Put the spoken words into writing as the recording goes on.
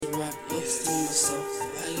ask to myself,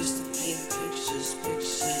 I used to paint pictures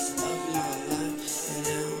of my life, and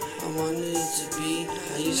now I wanted it to be.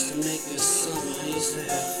 I used to make a song, I used to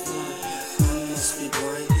have fun. I must be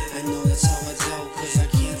blind, I know that's how I tell, cause I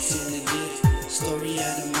can't seem to get a story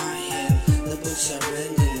out of my head. The books I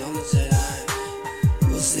read and knowledge that I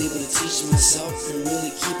was able to teach myself and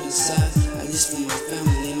really keep inside. At least for my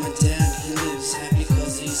family, my dad, he lives happy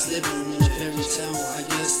cause he's living in a fairy tale. I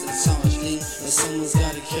guess that's how I think, but someone's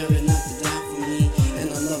gotta carry enough to die for me. And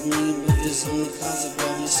I love me, but there's only clouds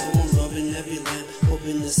above me, so I'm rubbing every lamp,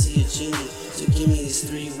 hoping to see a genie to give me these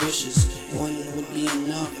 3 wishes. One would be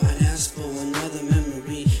enough, I'd ask for another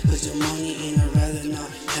memory, cause your money ain't, I'd rather not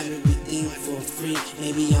have everything for free.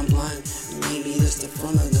 Maybe I'm blind, maybe that's the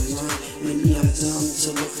front of the line. Maybe I'm dumb to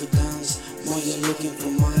look for dimes while you're looking for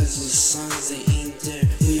minds and signs, they ain't there.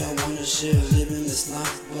 We all wanna share living this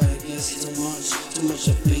life, but I guess too much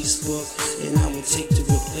of Facebook. And I would take to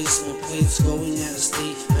replace my plates, going out of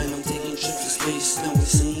state, and I'm taking trips to space. Now we're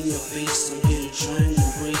seeing your face, I'm here to try and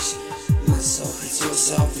embrace myself. It's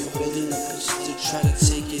yourself, you're holding the picture to try to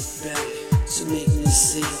take it back, to make me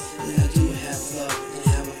see that I do have love and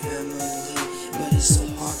have a family. But it's so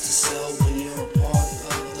hard to sell when you're a part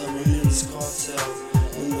of the Ramirez cartel.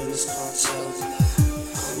 Ramirez cartel.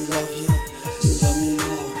 I love you love me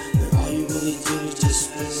more. When all you really do is just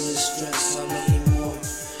feel the stress. I love you more,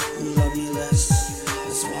 you love me less.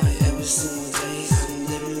 That's why every single day I'm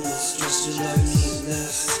living with stress. You love me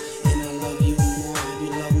less, and I love you more. You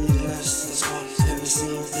love me less. That's why every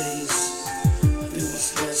single day is filled with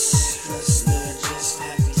stress that I just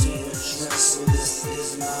have to address. So this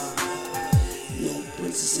is my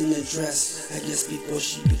princess in a dress. I guess before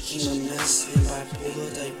she became a mess and bipolar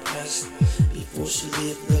depressed, before she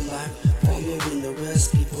lived her life following the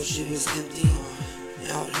rest, before she was empty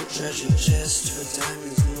out her treasure chest, her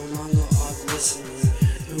diamonds no longer are glistening.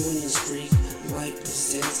 Her winning streak, light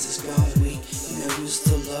presents is gone weak. And I used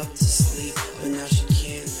to love to sleep, but now she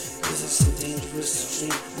can't, cause it's so dangerous to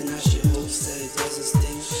drink. And now she hopes that it doesn't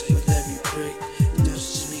sting with every prick. And now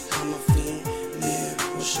she's become a fiend. Man,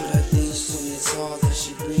 what should I think? When it's all that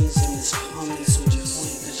she brings, and it's coming to the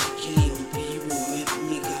point that she can't even be with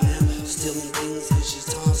me. Cause now she's stealing things and she's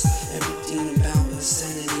tossed everything about her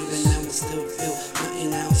sanity. But now I still feel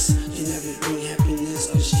nothing else can ever bring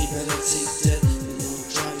happiness, cause she better take that and don't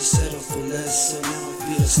try to settle for less. So now I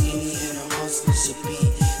feel skinny and her heart's supposed to be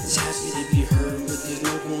it's happy to be heard, but there's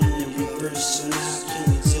no going in reverse. So now how can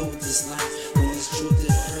we deal with this life when it's truth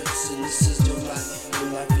that hurts? And this is your life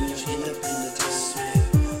and you end up in the dark.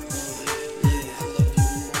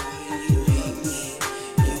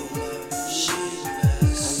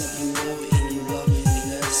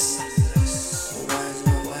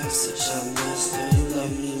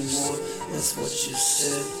 That's what you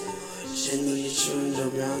said, and when you turned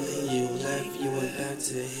around and you left, you went back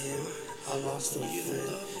to him. I lost a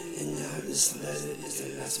friend, and now this letter is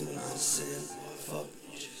the last one I sent. Fuck